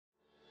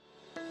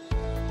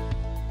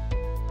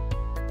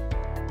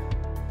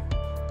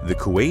The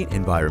Kuwait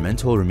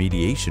Environmental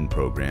Remediation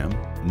Program,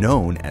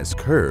 known as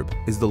KERP,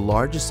 is the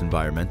largest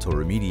environmental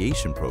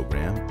remediation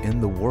program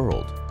in the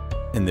world.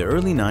 In the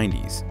early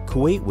 90s,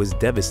 Kuwait was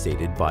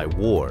devastated by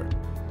war.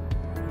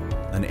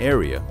 An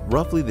area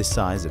roughly the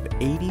size of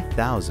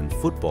 80,000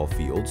 football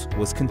fields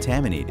was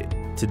contaminated.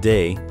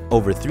 Today,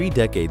 over 3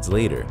 decades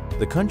later,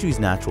 the country's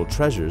natural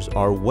treasures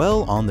are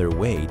well on their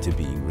way to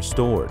being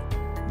restored.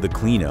 The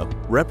cleanup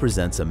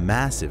represents a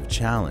massive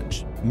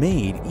challenge,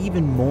 made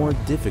even more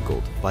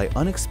difficult by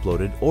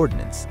unexploded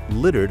ordnance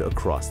littered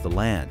across the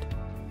land.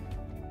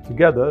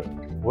 Together,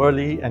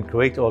 Worley and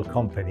Kuwait Oil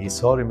Company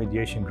Soil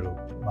Remediation Group,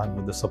 and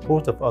with the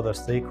support of other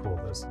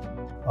stakeholders,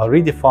 are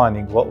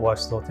redefining what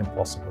was thought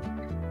impossible,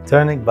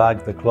 turning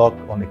back the clock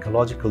on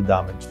ecological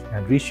damage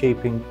and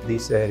reshaping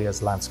these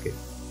areas' landscape.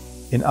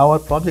 In our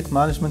project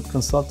management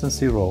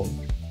consultancy role,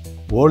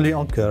 Worley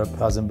on KERP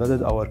has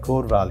embedded our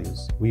core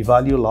values. We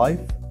value life,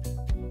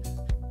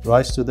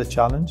 rise to the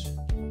challenge,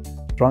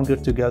 stronger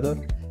together,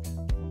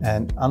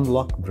 and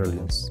unlock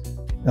brilliance.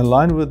 In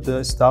line with the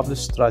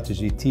established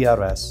strategy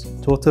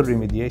TRS, Total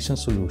Remediation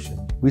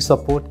Solution, we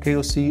support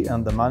KOC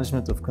and the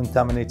management of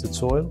contaminated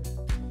soil,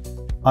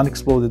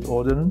 unexploded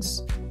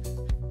ordnance,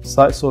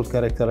 site soil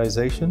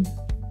characterization,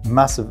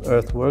 massive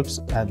earthworks,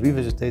 and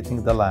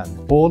revegetating the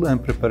land, all in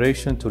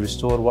preparation to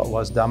restore what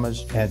was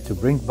damaged and to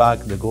bring back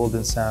the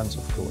golden sands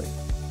of Kuwait.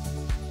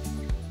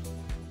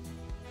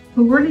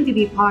 For Worley to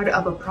be part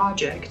of a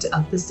project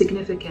of this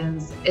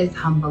significance is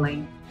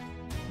humbling.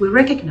 We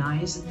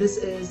recognize this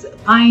is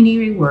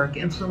pioneering work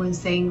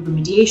influencing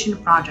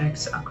remediation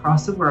projects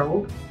across the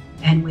world,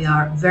 and we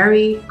are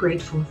very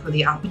grateful for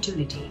the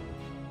opportunity.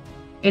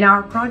 In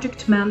our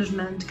project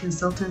management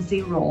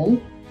consultancy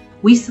role,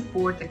 we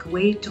support the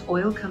Kuwait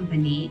Oil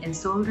Company in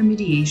soil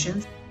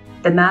remediation,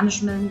 the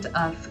management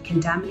of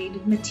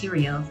contaminated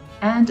materials,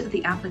 and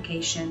the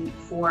application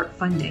for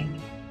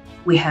funding.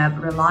 We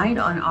have relied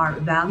on our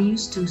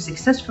values to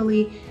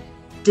successfully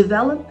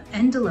develop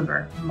and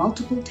deliver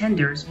multiple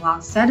tenders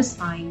while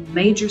satisfying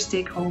major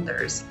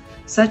stakeholders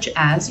such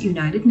as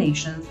United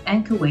Nations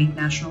and Kuwait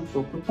National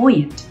Focal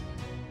Point.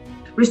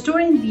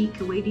 Restoring the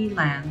Kuwaiti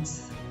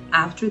lands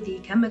after the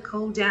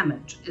chemical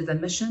damage is a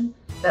mission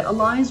that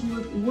aligns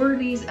with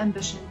Worley's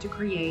ambition to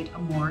create a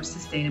more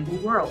sustainable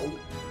world,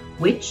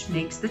 which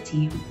makes the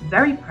team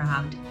very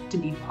proud to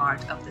be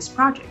part of this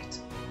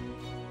project.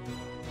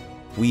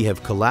 We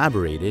have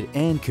collaborated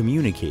and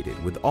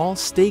communicated with all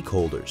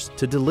stakeholders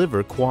to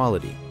deliver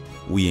quality.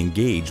 We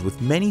engage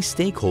with many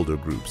stakeholder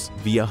groups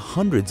via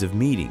hundreds of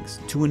meetings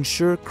to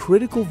ensure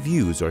critical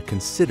views are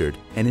considered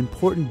and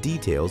important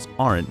details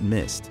aren't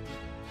missed.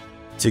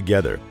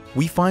 Together,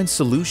 we find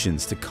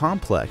solutions to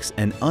complex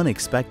and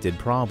unexpected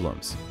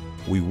problems.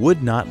 We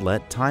would not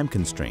let time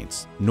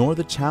constraints nor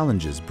the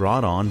challenges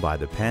brought on by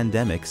the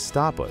pandemic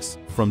stop us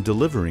from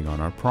delivering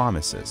on our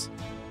promises.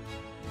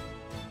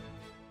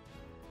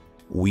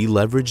 We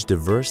leverage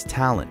diverse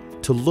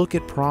talent to look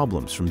at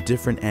problems from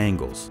different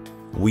angles.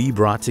 We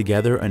brought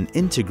together an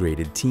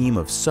integrated team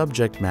of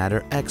subject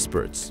matter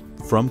experts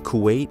from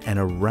Kuwait and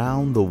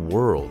around the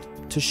world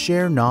to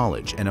share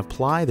knowledge and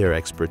apply their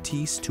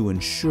expertise to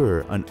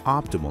ensure an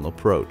optimal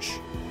approach.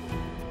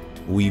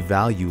 We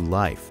value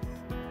life.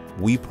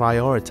 We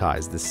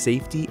prioritize the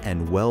safety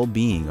and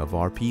well-being of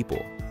our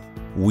people.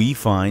 We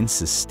find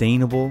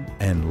sustainable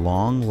and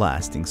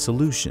long-lasting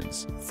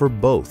solutions for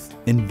both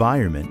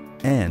environment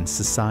and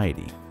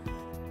society.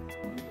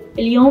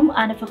 اليوم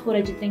أنا فخورة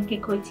جداً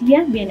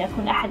ككويتية بأن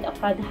أكون أحد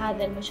أفراد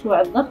هذا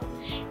المشروع الضخم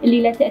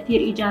اللي له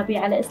تأثير إيجابي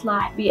على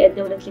إصلاح بيئة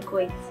دولة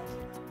الكويت.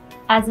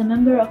 As a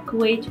member of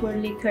Kuwait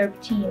Worley KERP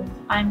team,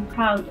 I'm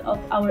proud of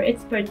our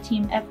expert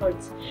team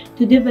efforts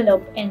to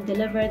develop and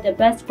deliver the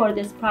best for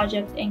this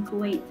project in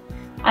Kuwait.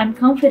 I'm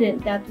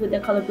confident that with the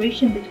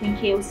collaboration between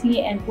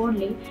KOC and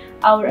Worley,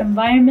 our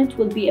environment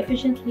will be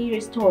efficiently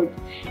restored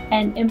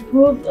and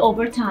improved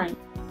over time.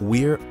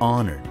 We're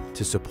honored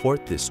to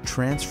support this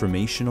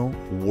transformational,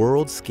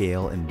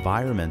 world-scale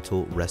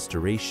environmental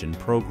restoration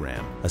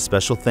program. A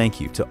special thank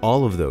you to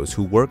all of those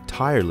who work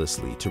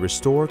tirelessly to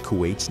restore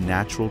Kuwait's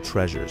natural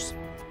treasures.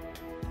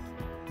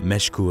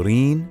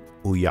 مشكورين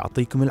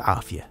ويعطيكم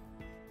العافية.